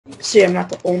See, I'm not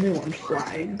the only one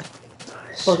flying.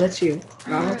 Oh, that's you.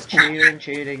 No. Cheating.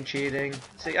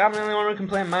 See, I'm the only one who can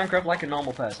play Minecraft like a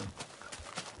normal person.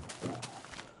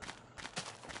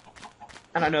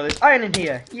 And I know there's iron in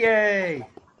here. Yay!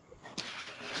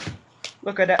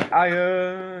 Look at that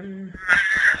iron.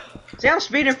 See, I'm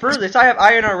speeding through this. I have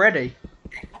iron already.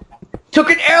 Took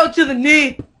an arrow to the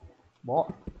knee.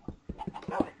 What?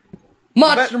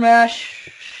 Monster mash.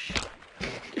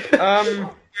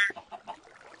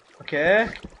 Okay.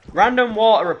 Random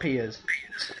water appears.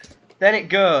 Then it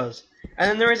goes. And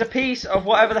then there is a piece of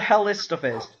whatever the hell this stuff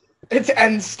is. It's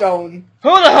endstone. Who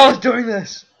the hell is doing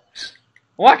this?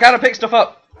 Why can't I pick stuff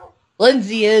up?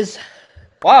 Lindsay is.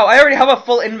 Wow, I already have a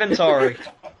full inventory.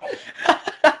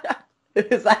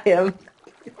 Yes, I am.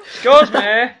 Excuse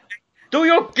me. Do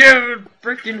you give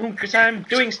freaking hook, cause I'm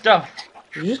doing stuff.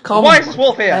 You just call Why me is this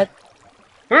wolf here?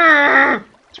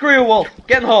 Screw you, wolf.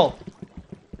 Get in the hole.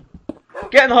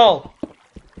 Get in the hole.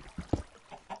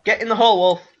 Get in the hole,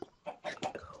 wolf.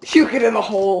 You get in the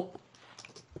hole.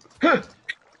 The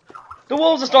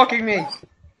wolves are stalking me.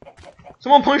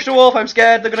 Someone punch the wolf. I'm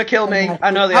scared. They're gonna kill me. I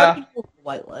know they are.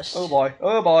 Whitelist. Oh boy.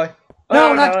 Oh boy.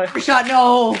 No, Oh, not no. shot.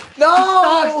 No. No!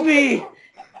 He stalks me.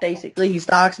 Basically, he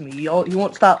stalks me. He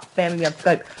won't stop spamming me on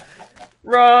Skype.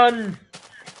 Run!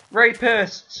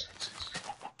 Rapists!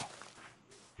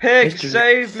 Pig, Mr.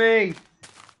 save me!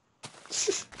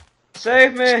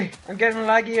 Save me! I'm getting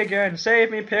laggy again.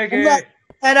 Save me, piggy!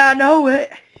 And I know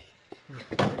it.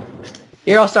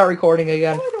 Here, I'll start recording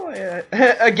again.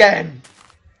 Again!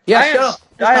 Yeah, I shut up.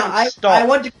 haven't stopped. I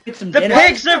want to get some The dinner.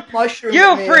 pigs are... Mushroom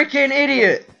You man. freaking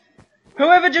idiot!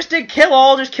 Whoever just did kill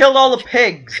all just killed all the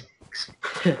pigs.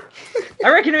 I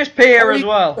reckon it was Pierre as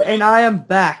well. And I am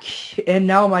back. And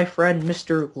now my friend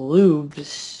Mr.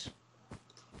 Lubes,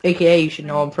 aka you should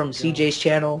know him from CJ's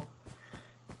channel,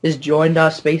 has joined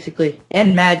us basically.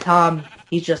 And Mad Tom,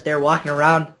 he's just there walking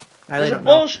around. I really There's a don't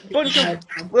know. bunch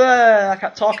of... I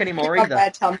can't talk anymore Not either.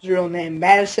 Bad Tom's real name,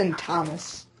 Madison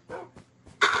Thomas.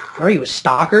 Are you a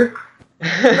stalker?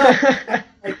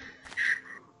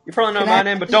 You probably know my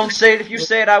name, but don't say it. If you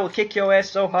say it, I will kick your ass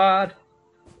so hard.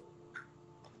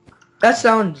 That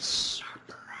sounds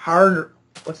hard.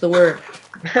 What's the word?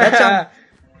 That sounds.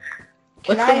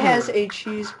 Can What's I the has word? a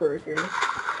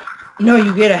cheeseburger? No,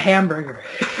 you get a hamburger.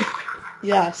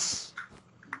 Yes.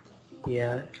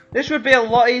 Yeah. This would be a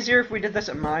lot easier if we did this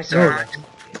at my server.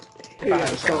 Here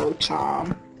you go,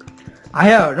 Tom. I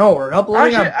don't know. We're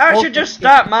uploading. I should just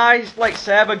start my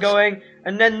server going,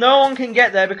 and then no one can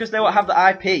get there because they won't have the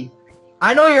IP.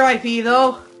 I know your IP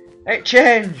though. It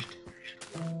changed.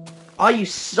 Oh, you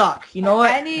suck. You know what?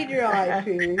 I need your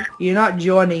IP. You're not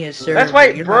joining his server. That's why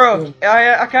it You're not broke. doing-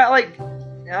 I can't like.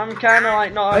 I'm kind of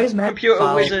like not Why a is Matt computer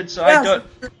foul? wizard, so Yes, I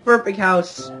don't. Perfect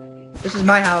house. This is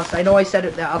my house. I know I said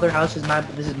it. The other house is mine,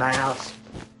 but this is my house.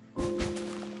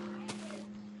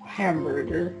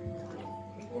 Hamburger.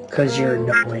 Cause you're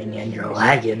annoying and you're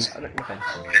lagging. I don't need a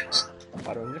fence.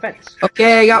 I don't need a fence.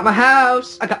 Okay, I got my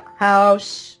house. I got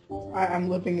house. I'm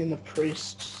living in the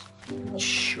priest's.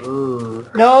 Sure.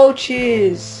 No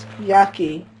cheese.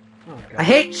 Yucky. Oh, I God.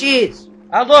 hate cheese.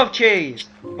 I love cheese,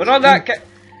 but not that.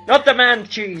 Not the man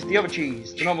cheese. The other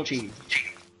cheese. The normal cheese.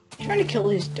 Trying to kill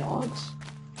these dogs.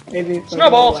 Maybe. if I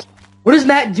Snowball. go What is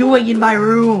Matt doing in my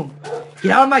room?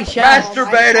 Get out of my chest.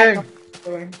 Masturbating.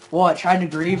 away. What? Trying to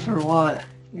grieve or what?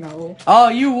 No. Oh,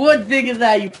 you would think of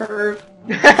that, you perv.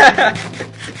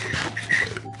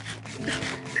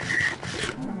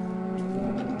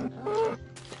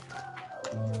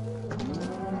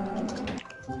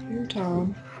 Here,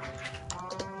 Tom.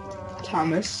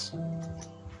 Thomas.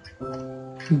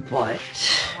 What?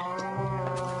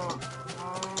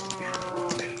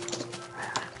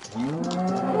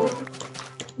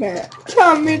 Man,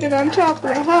 Tom made it on top of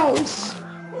the house.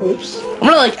 Oops. I'm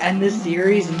gonna like end this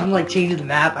series and I'm like changing the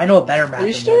map. I know a better map. Are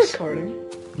you than still this. recording?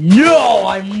 No,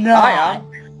 I'm not. I am.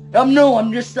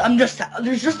 I'm just,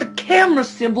 there's just a camera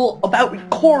symbol about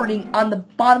recording on the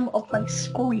bottom of my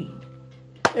screen.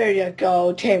 There you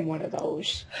go. Tame one of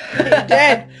those. You're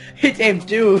dead. He tamed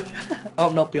two. Oh,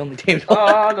 nope, he only tamed one.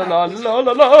 La la la la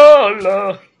la la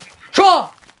la.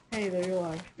 Draw! Hey, there you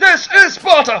are. This is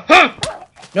Sparta! Huh!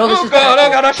 No, this Oh is god,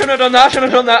 oh god, I shouldn't have done that, I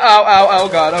shouldn't have done that. Ow, ow, oh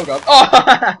god, oh god.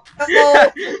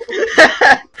 Oh!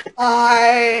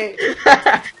 I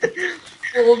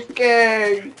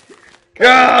Wolfgang.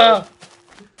 Ah!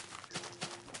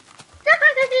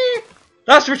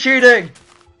 That's for cheating!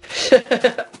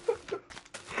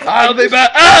 I'll be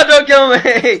back. Ah, don't kill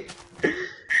me!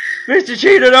 Mr.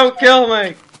 Cheater, don't kill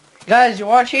me! Guys, you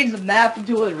want to change the map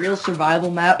into a real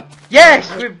survival map? Yes,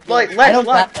 we've like I let's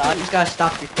know that. I just gotta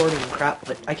stop recording and crap,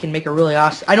 but I can make a really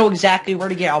awesome. I know exactly where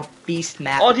to get a beast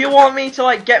map. Or do you want me to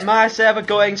like get my server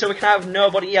going so we can have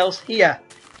nobody else here?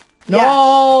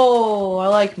 No, I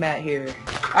like Matt here.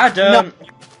 I don't.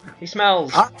 He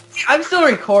smells. I'm still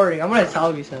recording. I'm gonna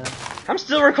tell you something. I'm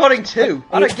still recording too.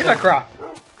 I don't give a crap. You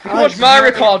can watch my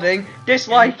recording,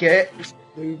 dislike it,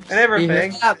 and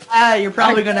everything. You're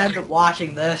probably gonna end up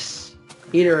watching this.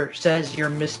 Peter says you're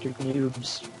Mr.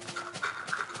 Noobs.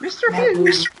 Mr.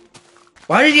 Noobs.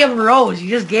 Why did he have a rose? He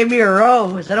just gave me a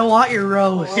rose. I don't want your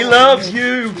rose. He loves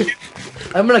you.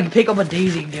 I'm gonna pick up a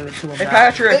daisy and give it to him. Hey, now.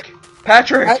 Patrick.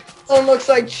 Patrick. That one looks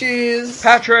like cheese.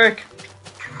 Patrick.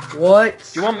 What?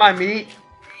 Do you want my meat?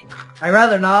 I'd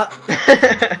rather not.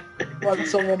 Want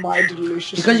some of my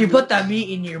delicious. Because you put that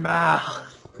meat in your mouth.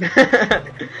 That's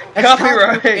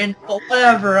Copyright. copyright, but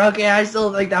whatever. Okay, I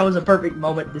still think that was a perfect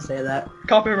moment to say that.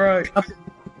 Copyright.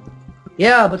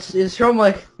 Yeah, but it's from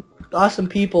like awesome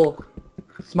people.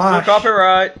 No Smosh.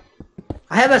 copyright.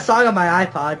 I have a song on my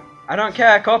iPod. I don't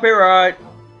care. Copyright.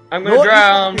 I'm gonna No,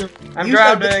 drown. I'm you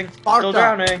said this drowning. sparked Still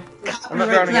up. drowning. I'm not Copyright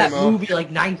drowning that anymore. movie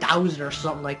like 9,000 or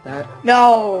something like that.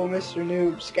 No, Mr.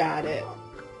 Noobs got it.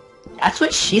 That's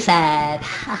what she said.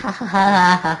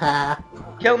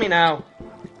 Kill me now.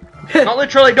 Not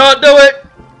literally. Don't do it.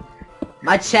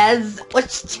 My Ches.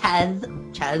 What's Ches?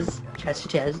 Ches.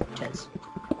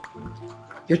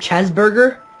 Your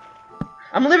Chesburger?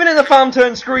 I'm living in the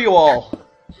fountain. Screw you all.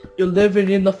 You're living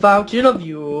in the fountain of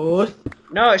youth.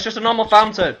 No, it's just a normal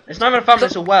fountain. It's not even a fountain.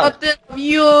 It's a well. Fountain of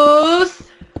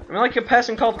youth. I'm like a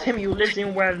person called Timmy who lives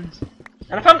in wells.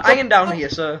 And I found iron down here,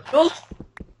 so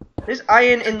there's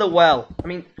iron in the well. I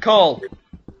mean, coal.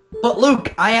 But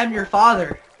Luke, I am your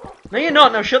father. No, you're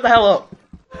not. Now shut the hell up.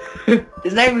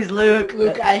 His name is Luke.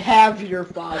 Luke, I have your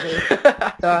father.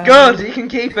 Good. You can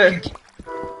keep it.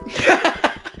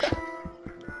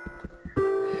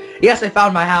 Yes, I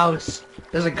found my house.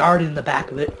 There's a garden in the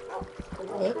back of it.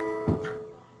 What?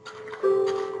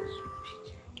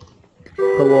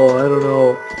 Hello, I don't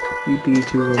know. You be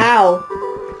too Ow.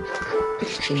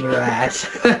 in your ass.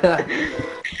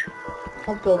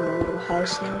 I'll build a little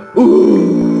house now.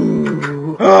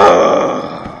 Ooh.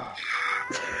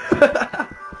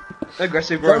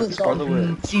 Aggressive roast for the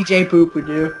win. CJ Poop would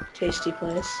do. Tasty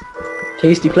place.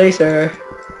 Tasty placer.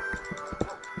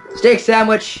 Steak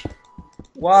sandwich.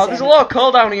 Wow, there's a lot of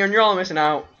coal down here and you're all missing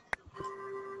out.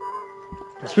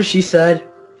 That's what she said.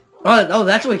 Oh,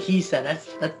 that's what he said.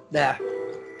 That's.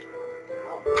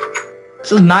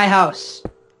 This is my house.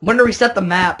 When do we set the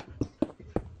map?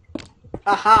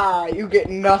 Aha, you get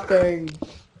nothing.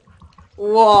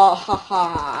 Whoa,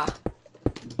 haha.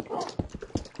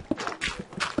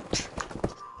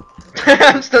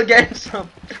 I'm still getting some.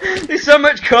 There's so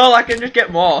much coal, I can just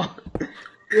get more.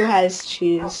 Who has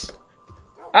cheese?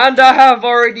 And I have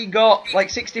already got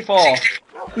like 64.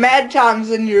 Mad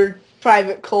Tom's in your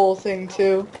private coal thing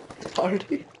too.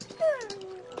 Party.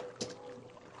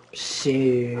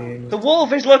 Soon. The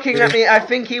wolf is looking at me. I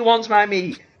think he wants my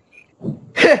meat. You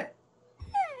can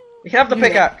have the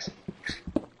pickaxe.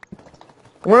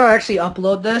 We're gonna actually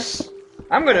upload this.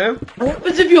 I'm gonna. What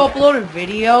happens if you upload a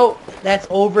video that's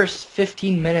over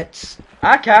 15 minutes?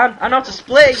 I can. I know how to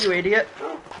split it, you idiot.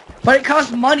 But it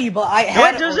costs money, but I No,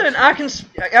 had it doesn't. I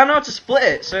know how to split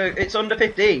it, so it's under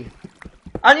 15.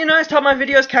 And you noticed how my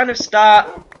videos kind of start.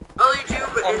 Hello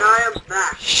YouTube, and I am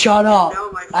back. Shut up.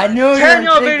 No, my I friend. knew Turn you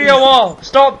your were video off.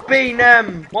 Stop being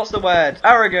what's the word?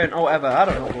 Arrogant or whatever. I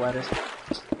don't know what the word is.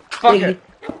 Fuck it.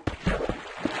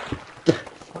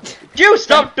 You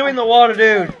stop doing the water,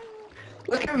 dude.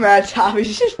 Look at Mad Tom,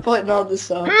 he's just putting all this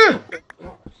up.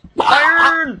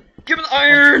 Iron! Give me the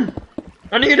iron!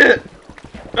 I need it!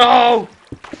 No!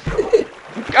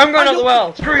 I'm going out the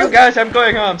well. Screw you guys, I'm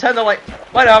going home. Turn the light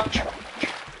out. Did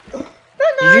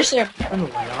you just say turn the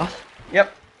light off?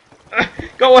 Yep.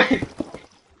 Go away.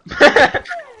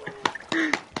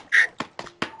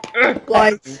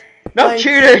 Lights. No Lights.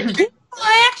 cheating!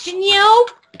 Action, yo!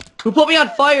 Who put me on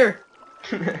fire?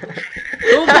 Who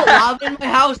put lava in my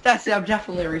house? That's it, I'm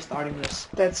definitely restarting this.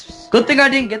 That's Good thing I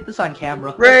didn't get this on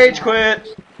camera. Rage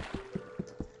quit!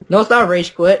 No, it's not a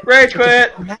rage quit. Rage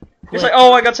quit! It's like,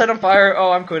 oh, I got set on fire.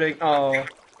 Oh, I'm quitting. Oh.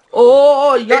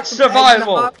 Oh, you got It's some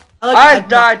survival. eggnog. I've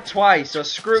died twice, so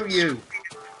screw you.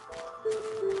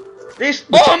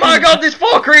 Oh my god, there's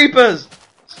 4 creepers!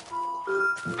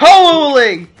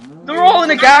 Holy! They're all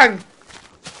in a gang!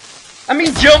 I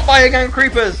mean, jump by a gang of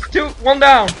creepers. 1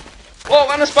 down. Oh,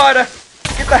 and a spider.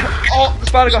 Get the. Oh, the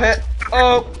spider got hit.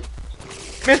 Oh.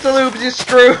 Mr. Lubes is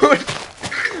screwed.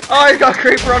 Oh, he's got a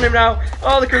creeper on him now.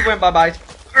 Oh, the creeper went bye-bye.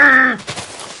 That's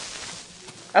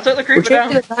what the We're creeper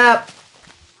changing down. the map.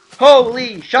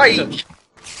 Holy shite!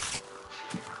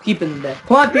 Keeping the death.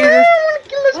 Come on, No, Peter. I wanna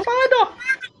kill the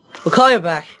spider! We'll call you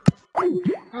back.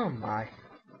 Oh my.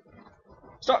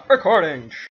 Stop recording!